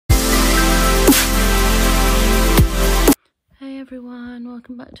everyone,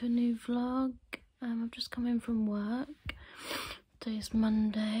 welcome back to a new vlog. I've just come in from work. Today's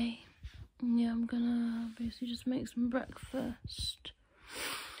Monday. Yeah, I'm gonna basically just make some breakfast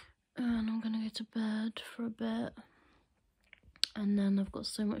and I'm gonna go to bed for a bit, and then I've got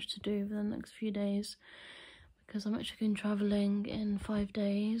so much to do over the next few days because I'm actually going travelling in 5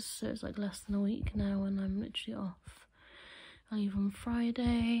 days, so it's like less than a week now and I'm literally off. I leave on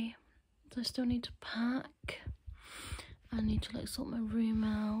Friday, so I still need to pack. I need to like sort my room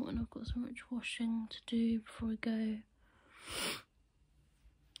out, and I've got so much washing to do before I go.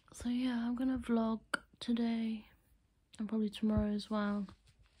 So yeah, I'm gonna vlog today and probably tomorrow as well,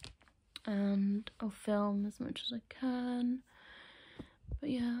 and I'll film as much as I can. But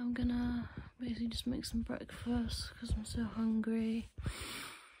yeah, I'm gonna basically just make some breakfast because I'm so hungry,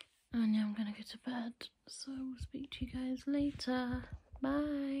 and yeah, I'm gonna go to bed. So I will speak to you guys later.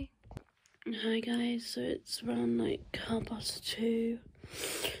 Bye. Hi guys, so it's around like 2:30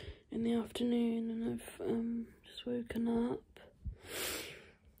 in the afternoon and I've just woken up.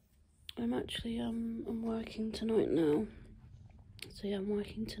 I'm actually I'm working tonight now. So yeah, I'm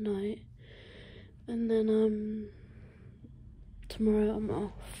working tonight. And then tomorrow I'm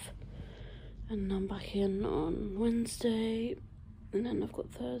off. And I'm back in on Wednesday, and then I've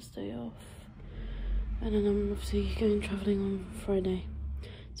got Thursday off. And then I'm obviously going travelling on Friday.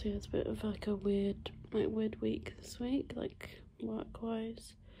 So yeah, it's a bit of like a weird week this week, like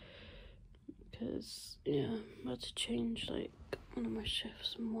work-wise, because yeah, I had to change like one of my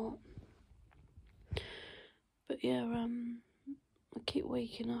shifts and what. But yeah, I keep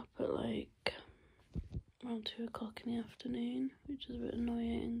waking up at like around 2 o'clock in the afternoon, which is a bit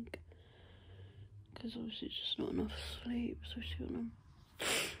annoying, because obviously it's just not enough sleep, especially when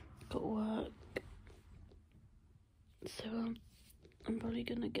I've got work. So I'm probably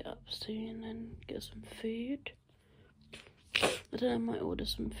gonna get up soon and get some food. I don't know, I might order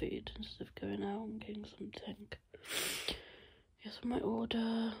some food instead of going out and getting something. Yes, I might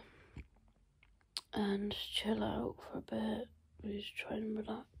order and chill out for a bit, just try and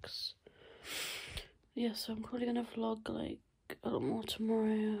relax. Yeah, so I'm probably gonna vlog like a lot more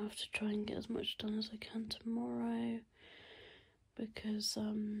tomorrow. I have to try and get as much done as I can tomorrow, because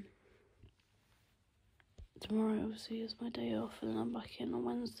tomorrow obviously is my day off, and then I'm back in on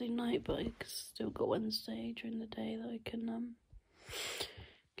Wednesday night, but I've still got Wednesday during the day that I can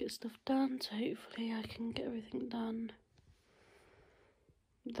get stuff done, so hopefully I can get everything done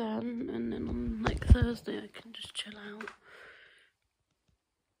then, and then on like Thursday I can just chill out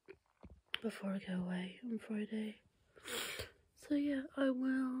before I go away on Friday. So yeah, I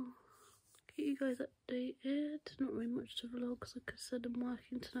will get you guys updated. Not really much to vlog because, like I said, I'm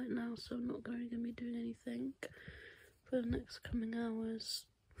working tonight now, so I'm not going to be doing anything for the next coming hours.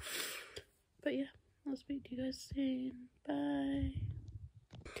 But yeah, I'll speak to you guys soon. Bye.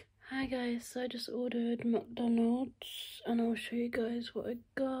 Hi guys, so I just ordered McDonald's and I'll show you guys what I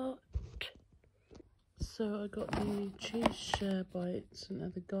got. So I got the cheese share bites, and they're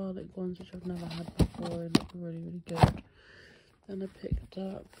the garlic ones, which I've never had before. They look really, really good. Then I picked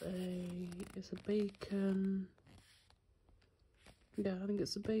up it's a bacon, yeah, I think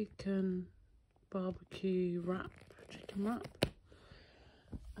it's a bacon barbecue wrap, chicken wrap.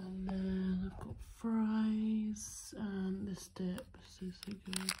 And then I've got fries and this dip, so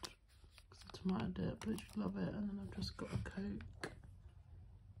good. It's a tomato dip, literally love it. And then I've just got a Coke.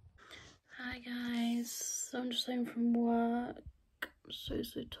 Hi guys, so I'm just home from work. I'm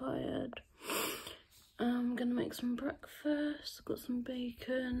so tired. I'm gonna make some breakfast. I've got some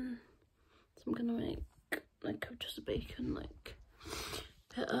bacon, so I'm gonna make like just a bacon like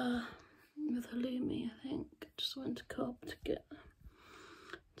pita with halloumi. I think just went to Cobb to get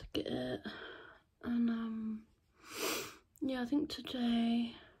it, and yeah, I think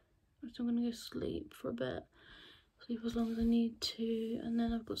today I'm still gonna go sleep for a bit, sleep as long as I need to, and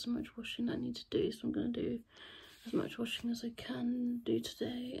then I've got so much washing that I need to do, so I'm gonna do as much washing as I can do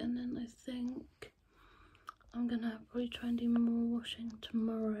today, and then I think I'm gonna probably try and do more washing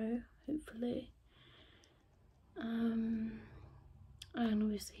tomorrow, hopefully. And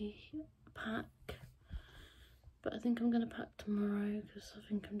obviously pack, but I think I'm gonna pack tomorrow because I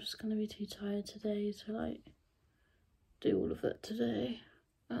think I'm just gonna be too tired today to like do all of that today,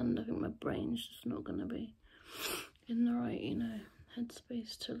 and I think my brain's just not gonna be in the right, you know,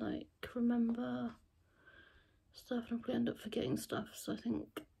 headspace to like remember stuff, and I'll probably end up forgetting stuff. So I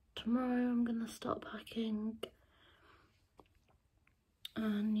think tomorrow I'm gonna start packing,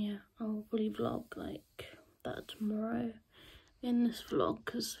 and yeah, I'll probably vlog like that tomorrow in this vlog,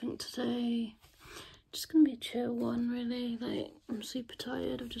 because I think today just gonna be a chill one really. Like, I'm super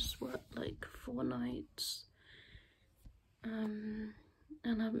tired. I've just worked like 4 nights and I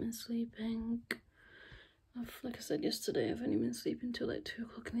haven't been sleeping. Like I said yesterday, I've only been sleeping till like 2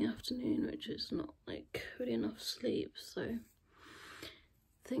 o'clock in the afternoon, which is not like really enough sleep, so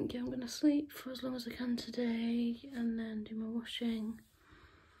I think I'm gonna sleep for as long as I can today and then do my washing,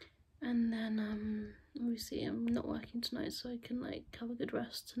 and then obviously I'm not working tonight, so I can like have a good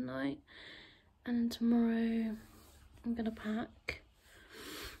rest tonight, and then tomorrow I'm gonna pack.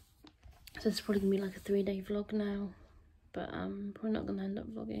 So it's probably gonna be like a 3-day vlog now, but probably not gonna end up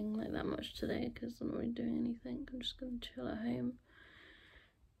vlogging like that much today because I'm not really doing anything. I'm just gonna chill at home.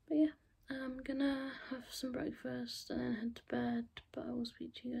 But yeah, I'm gonna have some breakfast and then head to bed, but I will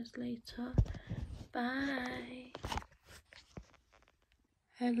speak to you guys later. Bye.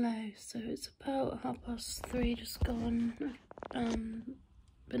 Hello, so it's about 3:30 just gone.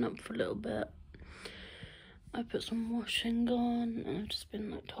 Been up for a little bit. I put some washing on and I've just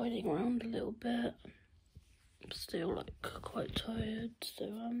been like tidying around a little bit. I'm still like quite tired, so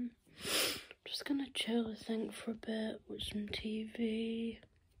I'm just gonna chill I think for a bit, watch some TV.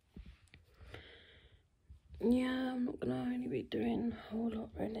 Yeah, I'm not gonna really be doing a whole lot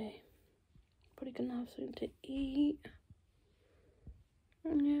really. Probably gonna have something to eat.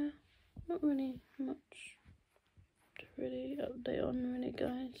 Yeah, not really much to really update on really,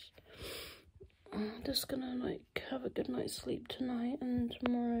 guys. I'm just gonna like have a good night's sleep tonight, and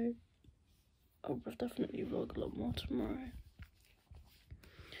tomorrow I'll definitely vlog a lot more tomorrow.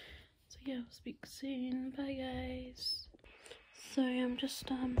 So yeah, I'll speak soon. Bye guys. So I'm just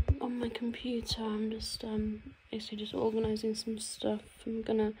on my computer. I'm just basically just organising some stuff. I'm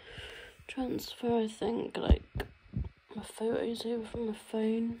gonna transfer, I think, like my photos over from my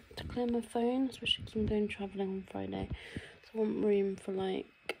phone to clear my phone, especially because I'm going travelling on Friday. So I want room for like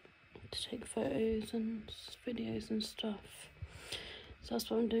to take photos and videos and stuff. So that's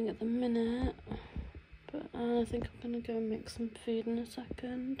what I'm doing at the minute. But I think I'm gonna go and make some food in a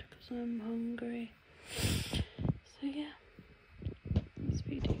second because I'm hungry. So yeah, I'll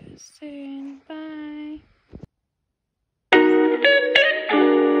speak to you guys soon. Bye.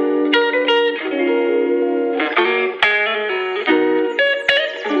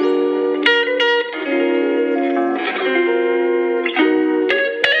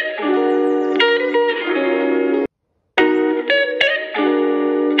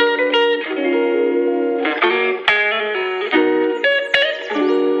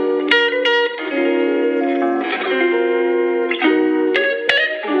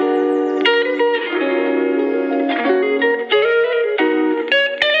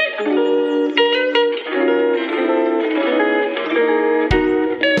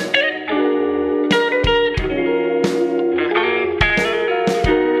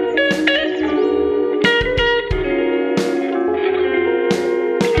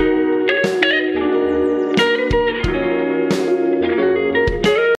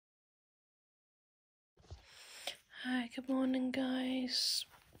 Hi, good morning guys.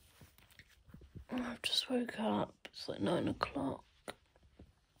 I've just woke up, it's like 9 o'clock.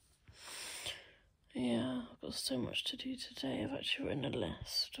 Yeah, I've got so much to do today. I've actually written a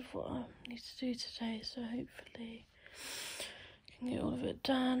list of what I need to do today, so hopefully I can get all of it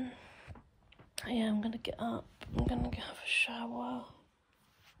done. Yeah, I'm gonna get up, I'm gonna have a shower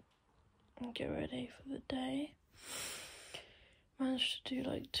and get ready for the day. Managed to do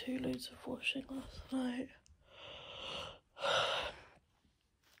like 2 loads of washing last night.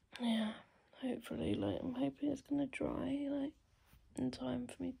 Yeah, hopefully, like, I'm hoping it's gonna dry, like, in time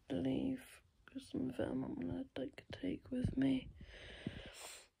for me to leave, because some of it I'm not gonna, like, take with me.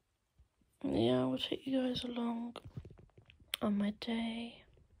 Yeah, I will take you guys along on my day.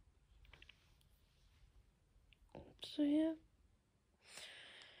 So, yeah,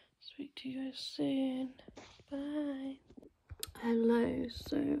 speak to you guys soon. Bye. Hello,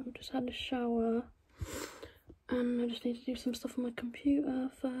 so I've just had a shower. And I just need to do some stuff on my computer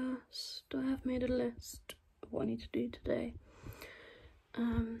first. I have made a list of what I need to do today.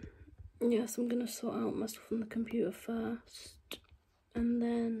 Yes, I'm gonna sort out my stuff on the computer first, and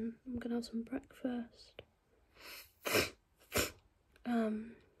then I'm gonna have some breakfast.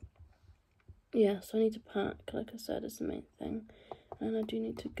 Yeah, so I need to pack, like I said, is the main thing. And I do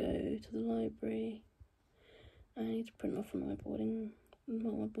need to go to the library. I need to print off my boarding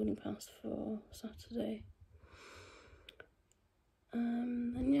pass for Saturday.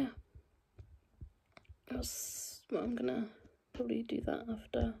 And yeah, that's what I'm gonna probably do that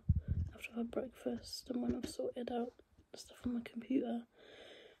after I've had breakfast and when I've sorted out the stuff on my computer.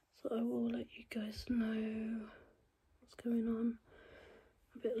 So I will let you guys know what's going on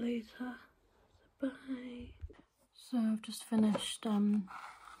a bit later. So bye. So I've just finished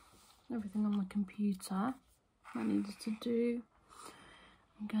everything on my computer. I needed to do.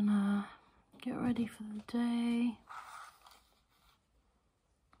 I'm gonna get ready for the day.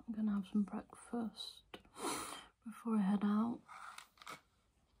 I'm gonna have some breakfast before I head out.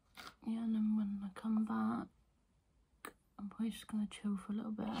 Yeah, and then when I come back, I'm probably just gonna chill for a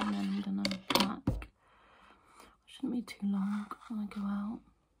little bit, and then I'm gonna pack. It shouldn't be too long when I go out,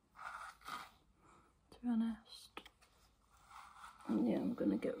 to be honest. And yeah, I'm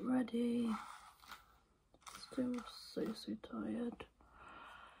gonna get ready. Still so tired,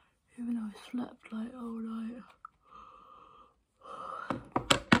 even though I slept like all night.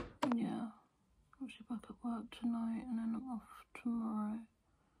 And yeah, I'll be back at work tonight, and then I'm off tomorrow.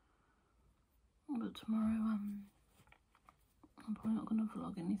 But tomorrow, I'm probably not gonna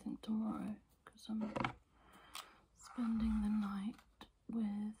vlog anything tomorrow because I'm spending the night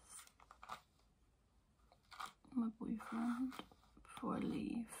with my boyfriend before I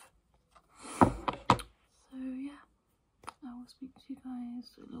leave. So yeah, I will speak to you guys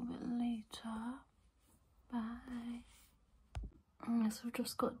a little bit later. Bye. So I've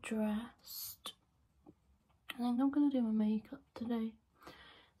just got dressed. I think I'm gonna do my makeup today.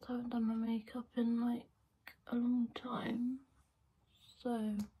 So I haven't done my makeup in like a long time.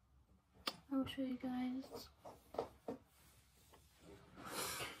 So I'll show you guys.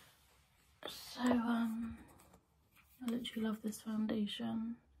 So I literally love this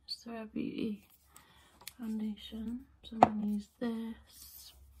foundation. It's the Rare Beauty foundation. So I'm gonna use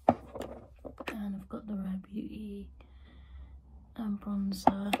this, and I've got the Rare Beauty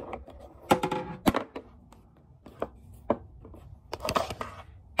bronzer.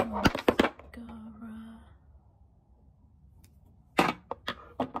 Mascara.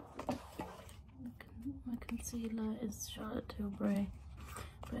 My concealer is Charlotte Tilbury,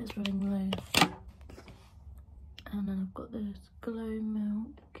 but it's running low. And then I've got this Glow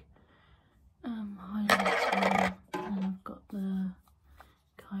Milk highlighter, and I've got the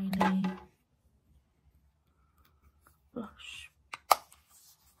Kylie blush.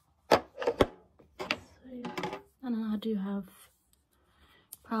 So yeah, and then I do have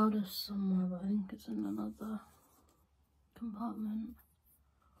powder somewhere, but I think it's in another compartment.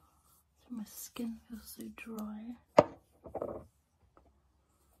 So my skin feels so dry.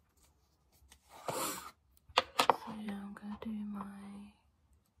 So yeah, I'm gonna do my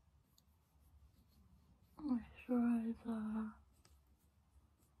moisturizer.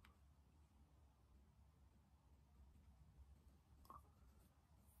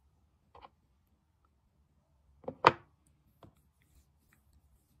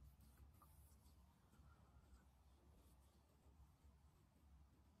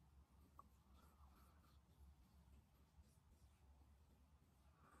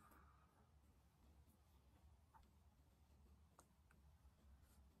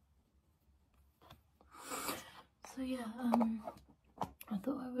 So yeah, I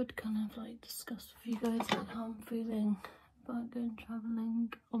thought I would kind of like discuss with you guys like how I'm feeling about going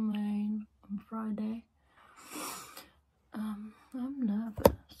travelling on my own on Friday. I'm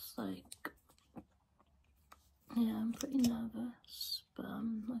nervous, like, yeah, I'm pretty nervous, but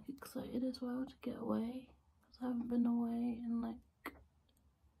I'm like excited as well to get away, because I haven't been away in like,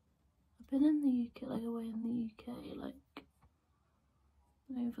 I've been in the UK, like away in the UK, like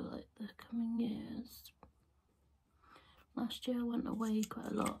over like the coming years. Last year I went away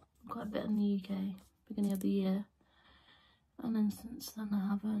quite a bit in the UK, beginning of the year, and then since then I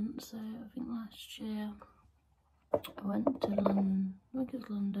haven't. So I think last year I went to London, I think it was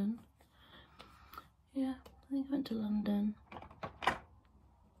London, yeah, I think I went to London,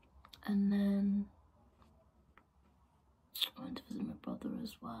 and then I went to visit my brother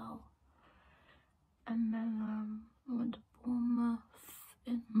as well, and then I went to Bournemouth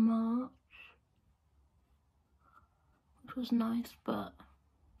in March, which was nice, but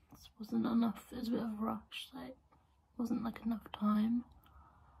it wasn't enough. It was a bit of a rush, like wasn't like enough time.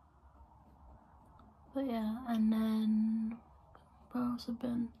 But yeah, and then where else have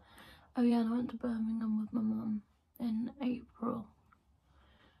been? Oh yeah, and I went to Birmingham with my mum in April.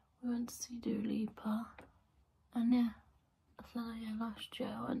 We went to see Dua Lipa, and yeah, so yeah, last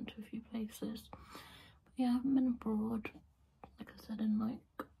year I went to a few places. But yeah, I haven't been abroad, like I said, in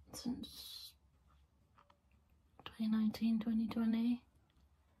like since 2019, 2020.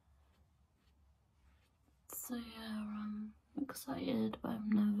 So yeah, I'm excited, but I'm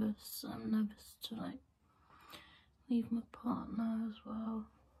nervous. I'm nervous to like leave my partner as well,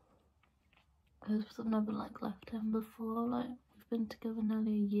 because I've never like left him before. Like we've been together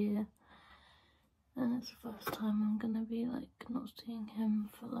nearly a year, and it's the first time I'm gonna be like not seeing him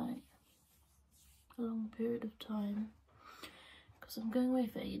for like a long period of time, because I'm going away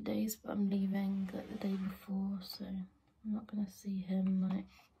for 8 days, but I'm leaving like the day before, so I'm not gonna see him like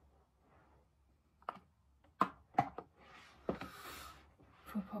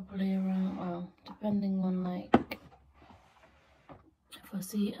for probably around, well, depending on like if I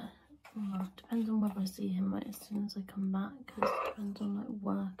see, well, depends on whether I see him like as soon as I come back, because it depends on like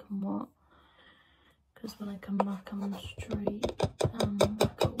work and what. Because when I come back, I'm straight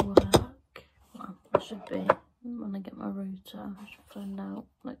back at work. Well, I should be. When I get my rota, I should find out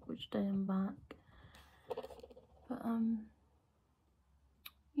like which day I'm back. But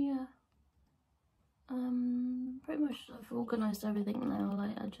yeah. Pretty much I've organised everything now.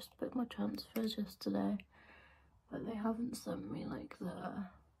 Like I just booked my transfers yesterday, but they haven't sent me like the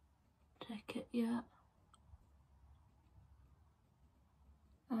ticket yet.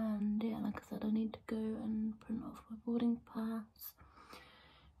 And yeah, like I said, I need to go and print off my boarding pass,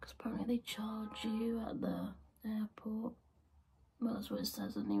 because apparently they charge you at the airport. Well, that's what it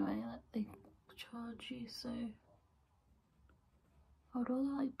says anyway, like they charge you, so I'd rather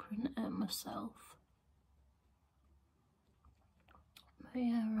like print it myself. But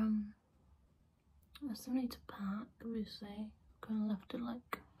yeah, I still need to pack, obviously. Kind of left it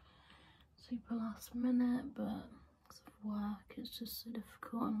like super last minute, but because of work it's just so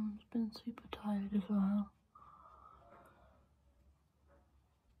difficult, and I've been super tired as well.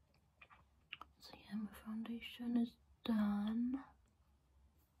 So yeah, my foundation is done.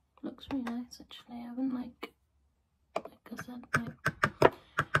 Looks really nice actually. I haven't like I said,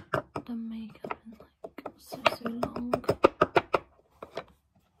 like done makeup in like so long.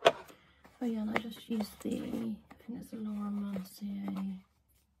 Oh yeah, and I just used the, I think it's a Laura Mercier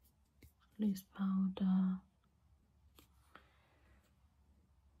loose powder.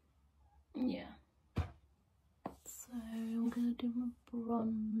 Yeah. So I'm gonna do my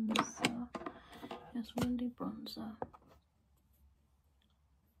bronzer. Yes, we're gonna do bronzer.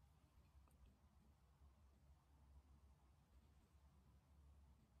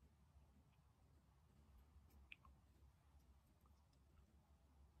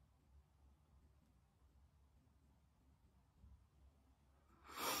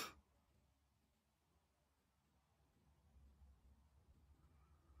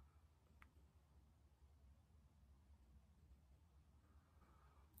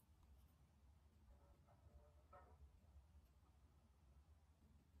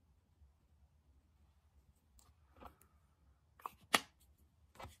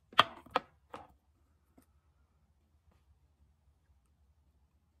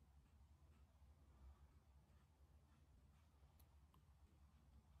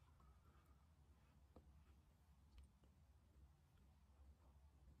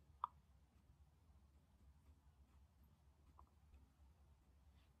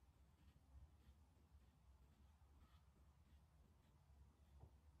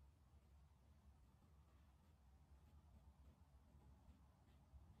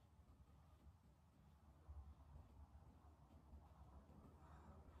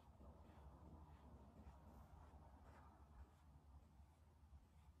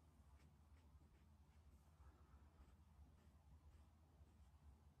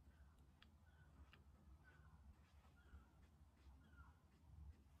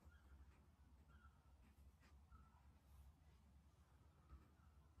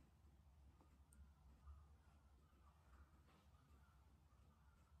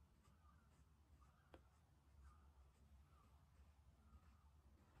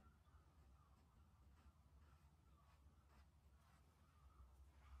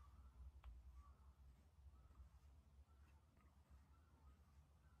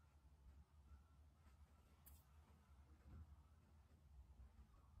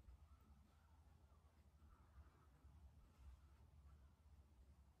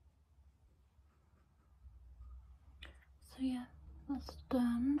 So yeah, that's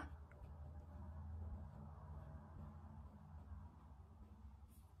done.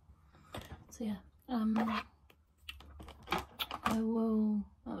 So yeah, I will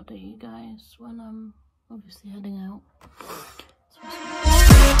update you guys when I'm obviously heading out.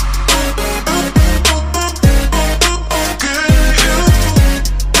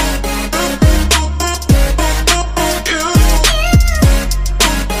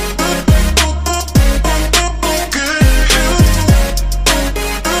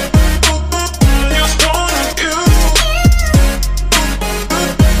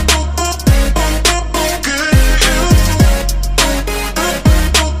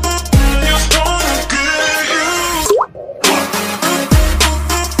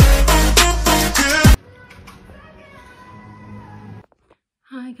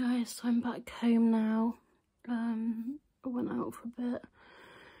 Hi guys, so I'm back home now. I went out for a bit.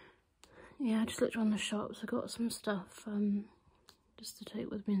 Yeah, I just looked around the shops. I got some stuff just to take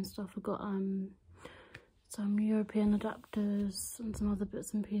with me and stuff. I got some European adapters and some other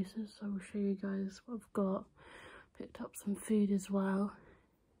bits and pieces. So I will show you guys what I've got. Picked up some food as well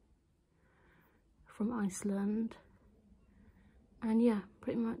from Iceland. And yeah,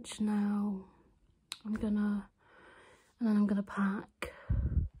 pretty much now I'm gonna pack.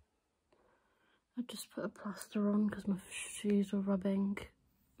 I just put a plaster on because my shoes were rubbing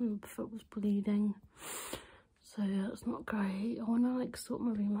and my foot was bleeding. So yeah, it's not great. I wanna like sort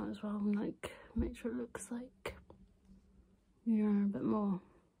my room out as well and like make sure it looks like, you know, a bit more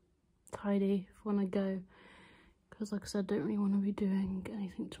tidy for when I go. Because like I said, I don't really want to be doing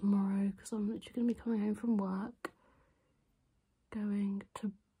anything tomorrow because I'm literally going to be coming home from work, going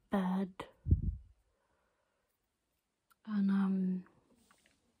to bed, and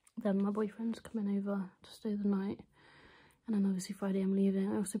then my boyfriend's coming over to stay the night, and then obviously Friday I'm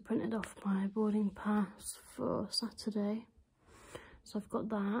leaving. I also printed off my boarding pass for Saturday, so I've got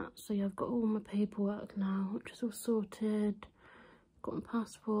that. So yeah, I've got all my paperwork now, which is all sorted. I've got my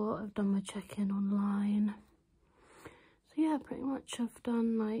passport, I've done my check-in online. So yeah, pretty much I've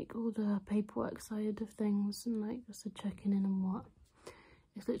done like all the paperwork side of things and like just the checking in and what.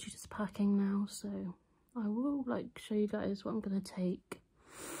 It's literally just packing now, so I will like show you guys what I'm gonna take.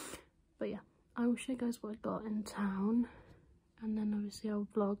 But yeah, I will show you guys what I got in town, and then obviously I'll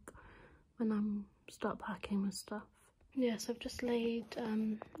vlog when I start packing my stuff. Yes, I've just laid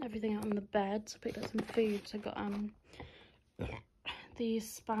everything out on the bed. So I picked up some food. So I got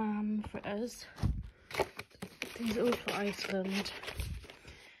these spam fritters. These are all for Iceland.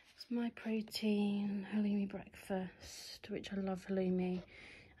 It's my protein halloumi breakfast, which I love halloumi,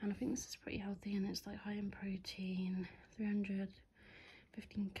 and I think this is pretty healthy and it's like high in protein,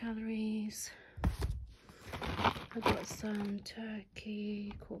 315 calories. I got some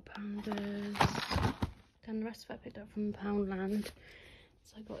turkey, quarter pounders, then the rest of it I picked up from Poundland.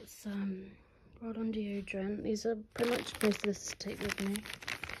 So I got some roll-on deodorant. These are pretty much most of this to take with me.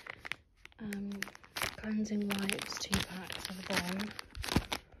 Cleansing wipes, 2 packs of them.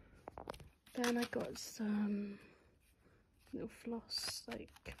 Then I got some little floss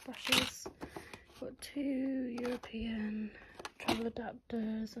like brushes. Got 2 European travel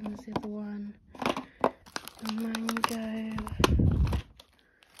adapters, and there's the other one. A mango.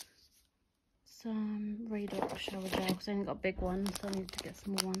 Some Redox shower gel because I only got a big one, so I need to get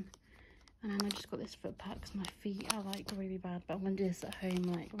some more one. And then I just got this foot pack because my feet are like really bad, but I'm gonna do this at home.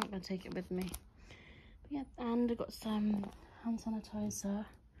 Like I'm not gonna take it with me. Yeah, and I got some hand sanitizer.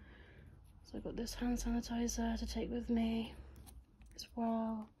 So I got this hand sanitizer to take with me as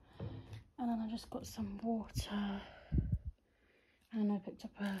well. And then I just got some water. And then I picked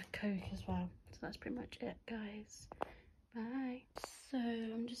up a Coke as well. So that's pretty much it, guys. Bye. So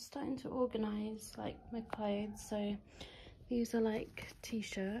I'm just starting to organise like my clothes. So these are like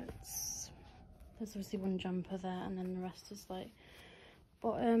t-shirts. There's obviously one jumper there, and then the rest is like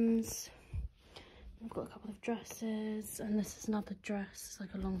bottoms. I've got a couple of dresses, and this is another dress. It's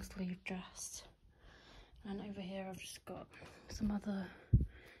like a long sleeve dress. And over here I've just got some another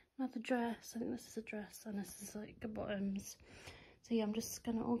dress. I think this is a dress, and this is like a bottoms. So yeah, I'm just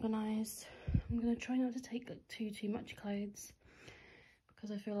gonna organise. I'm gonna try not to take like too much clothes, because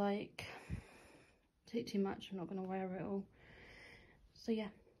I feel like if I take too much, I'm not gonna wear it all. So yeah,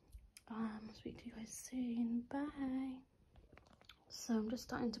 I'll speak to you guys soon. Bye. So I'm just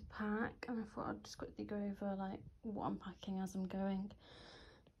starting to pack, and I thought I'd just quickly go over like what I'm packing as I'm going,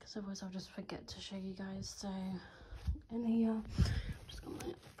 because otherwise I'll just forget to show you guys. So in here I've just got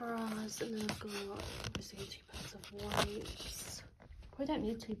my bras, and then I've got obviously 2 packs of wipes. I don't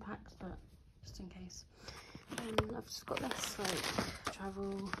need 2 packs, but just in case. And I've just got this like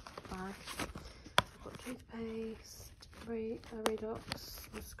travel bag. I've got toothpaste, Redox,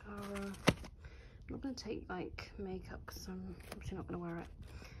 mascara. I'm not going to take like makeup because I'm obviously not going to wear it.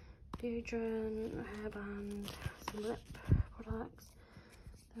 Deodorant, a hairband, some lip products.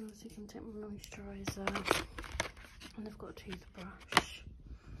 Then obviously you can take my moisturiser, and I've got a toothbrush.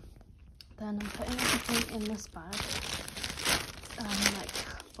 Then I'm putting everything in this bag, like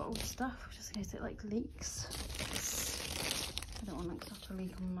bottled stuff, just in case it like leaks. I don't want like stuff to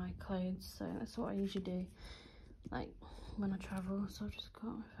leak on my clothes, so that's what I usually do like when I travel. So I've just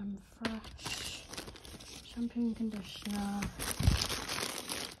got Fresh shampoo and conditioner,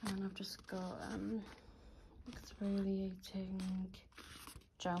 and I've just got exfoliating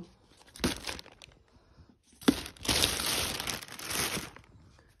gel.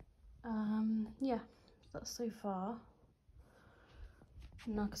 Yeah, that's so far.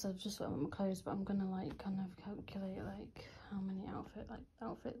 No, because I've just got my clothes, but I'm gonna like kind of calculate like how many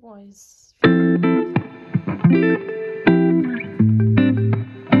outfit wise.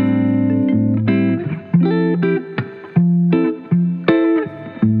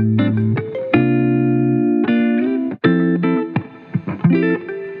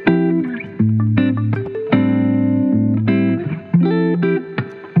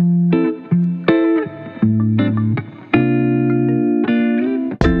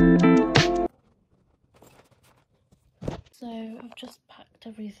 So I've just packed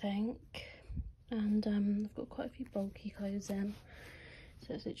everything, and I've got quite a few bulky clothes in,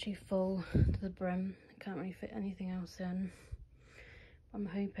 so it's literally full to the brim. I can't really fit anything else in. I'm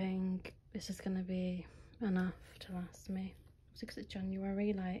hoping this is going to be enough to last me, because it's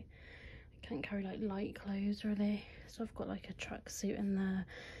January. Like, I can't carry like light clothes really, so I've got like a tracksuit in there.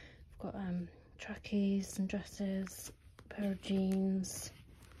 I've got trackies, some dresses, a pair of jeans,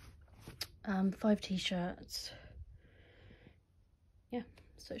 5 t-shirts. Yeah,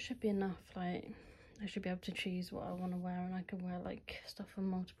 so it should be enough. Like, I should be able to choose what I want to wear, and I can wear like stuff for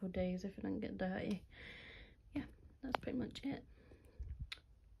multiple days if it don't get dirty. Yeah, that's pretty much it.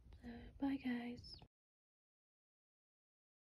 So bye guys.